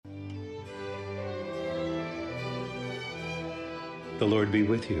The Lord be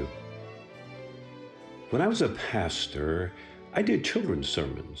with you. When I was a pastor, I did children's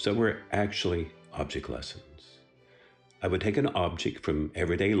sermons that were actually object lessons. I would take an object from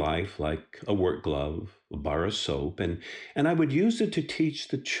everyday life, like a work glove, a bar of soap, and I would use it to teach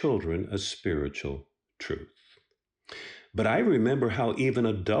the children a spiritual truth. But I remember how even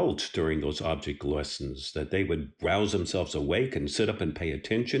adults during those object lessons that they would rouse themselves awake and sit up and pay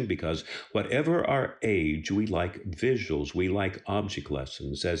attention because whatever our age, we like visuals, we like object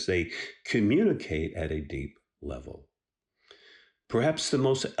lessons as they communicate at a deep level. Perhaps the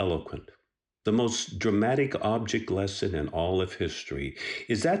most eloquent, the most dramatic object lesson in all of history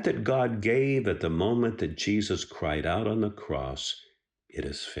is that God gave at the moment that Jesus cried out on the cross, "It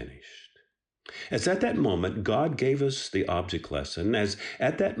is finished." As at that moment, God gave us the object lesson, as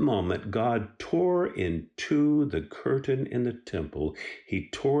at that moment, God tore in two the curtain in the temple, he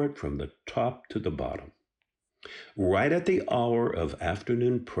tore it from the top to the bottom. Right at the hour of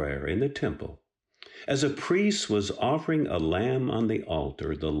afternoon prayer in the temple, as a priest was offering a lamb on the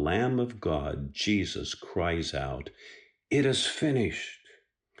altar, the Lamb of God, Jesus, cries out, "It is finished."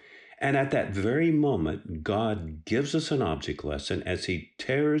 And at that very moment, God gives us an object lesson as he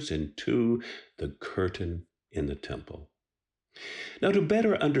tears in two the curtain in the temple. Now, to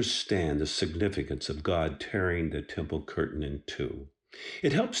better understand the significance of God tearing the temple curtain in two,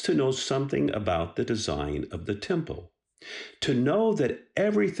 it helps to know something about the design of the temple. To know that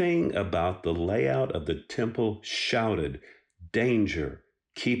everything about the layout of the temple shouted, "Danger,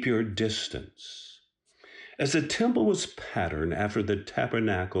 keep your distance." As the temple was patterned after the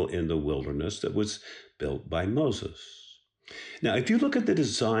tabernacle in the wilderness that was built by Moses. Now, if you look at the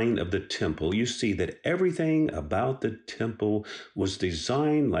design of the temple, you see that everything about the temple was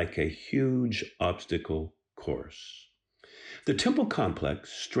designed like a huge obstacle course. The temple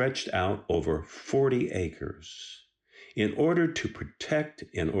complex stretched out over 40 acres in order to protect,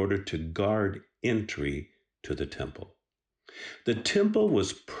 in order to guard entry to the temple. The temple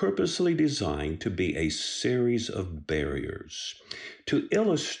was purposely designed to be a series of barriers to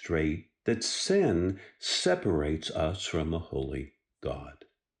illustrate that sin separates us from a holy God.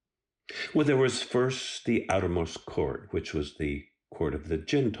 Well, there was first the outermost court, which was the court of the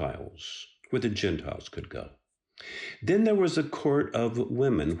Gentiles, where the Gentiles could go. Then there was a court of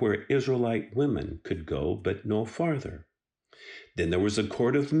women, where Israelite women could go, but no farther. Then there was a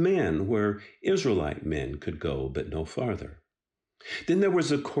court of men, where Israelite men could go, but no farther. Then there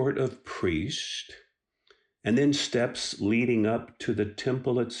was a court of priests, and then steps leading up to the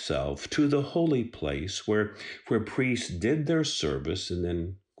temple itself, to the holy place where priests did their service and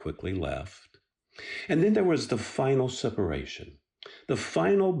then quickly left. And then there was the final separation, the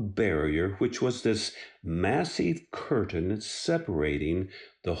final barrier, which was this massive curtain separating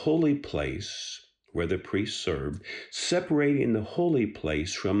the holy place where the priests served, separating the holy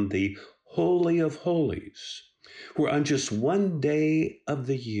place from the Holy of Holies, where on just one day of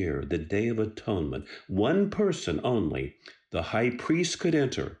the year, the Day of Atonement, one person only, the high priest, could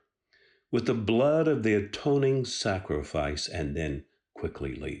enter with the blood of the atoning sacrifice and then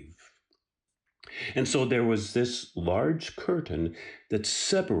quickly leave. And so there was this large curtain that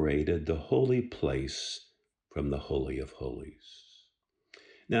separated the holy place from the Holy of Holies.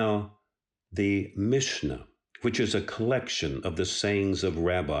 Now, the Mishnah, which is a collection of the sayings of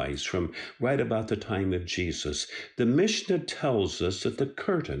rabbis from right about the time of Jesus, the Mishnah tells us that the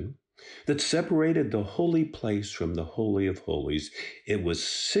curtain that separated the holy place from the Holy of Holies, it was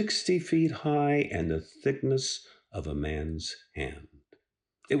 60 feet high and the thickness of a man's hand.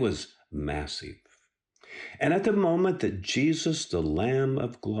 It was massive. And at the moment that Jesus, the Lamb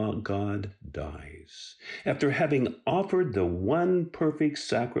of God, dies, after having offered the one perfect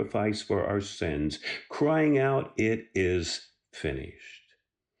sacrifice for our sins, crying out, "It is finished."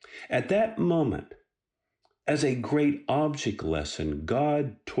 At that moment, as a great object lesson,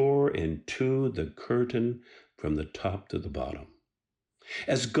 God tore in two the curtain from the top to the bottom.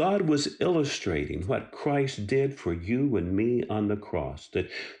 As God was illustrating what Christ did for you and me on the cross,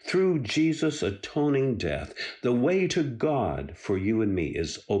 that through Jesus' atoning death, the way to God for you and me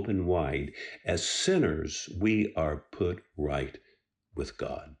is open wide. As sinners, we are put right with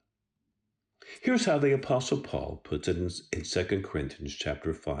God. Here's how the Apostle Paul puts it in 2 Corinthians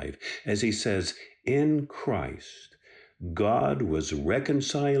chapter 5, as he says, "In Christ, God was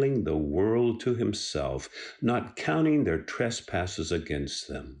reconciling the world to himself, not counting their trespasses against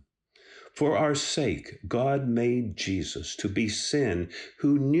them. For our sake, God made Jesus to be sin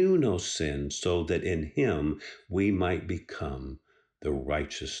who knew no sin, so that in him we might become the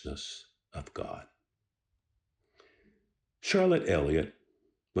righteousness of God." Charlotte Elliott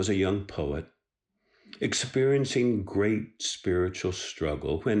was a young poet, experiencing great spiritual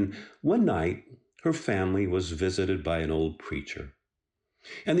struggle when one night her family was visited by an old preacher.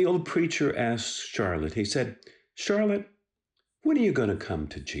 And the old preacher asked Charlotte, he said, "Charlotte, when are you going to come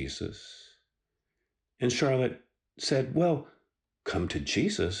to Jesus?" And Charlotte said, "Well, come to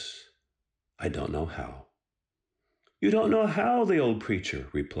Jesus? I don't know how." "You don't know how," the old preacher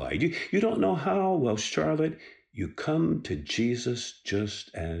replied. You don't know how? Well, Charlotte, you come to Jesus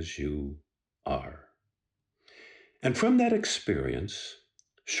just as you are." And from that experience,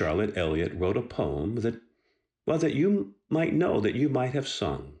 Charlotte Elliott wrote a poem that you might know, that you might have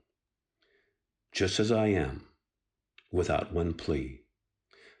sung. "Just as I am, without one plea,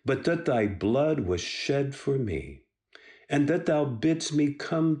 but that thy blood was shed for me, and that thou bidst me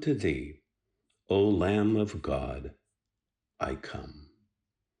come to thee, O Lamb of God, I come."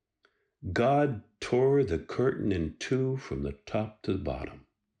 God tore the curtain in two from the top to the bottom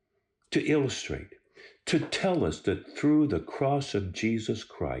to illustrate, to tell us that through the cross of Jesus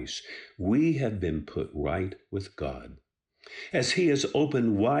Christ, we have been put right with God, as he has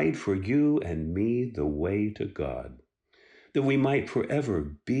opened wide for you and me the way to God, that we might forever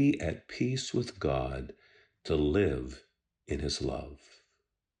be at peace with God, to live in his love.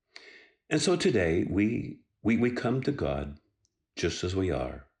 And so today we come to God just as we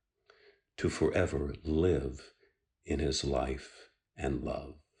are, to forever live in his life and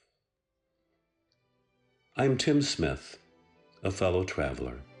love. I'm Tim Smith, a fellow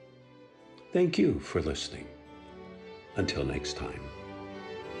traveler. Thank you for listening. Until next time.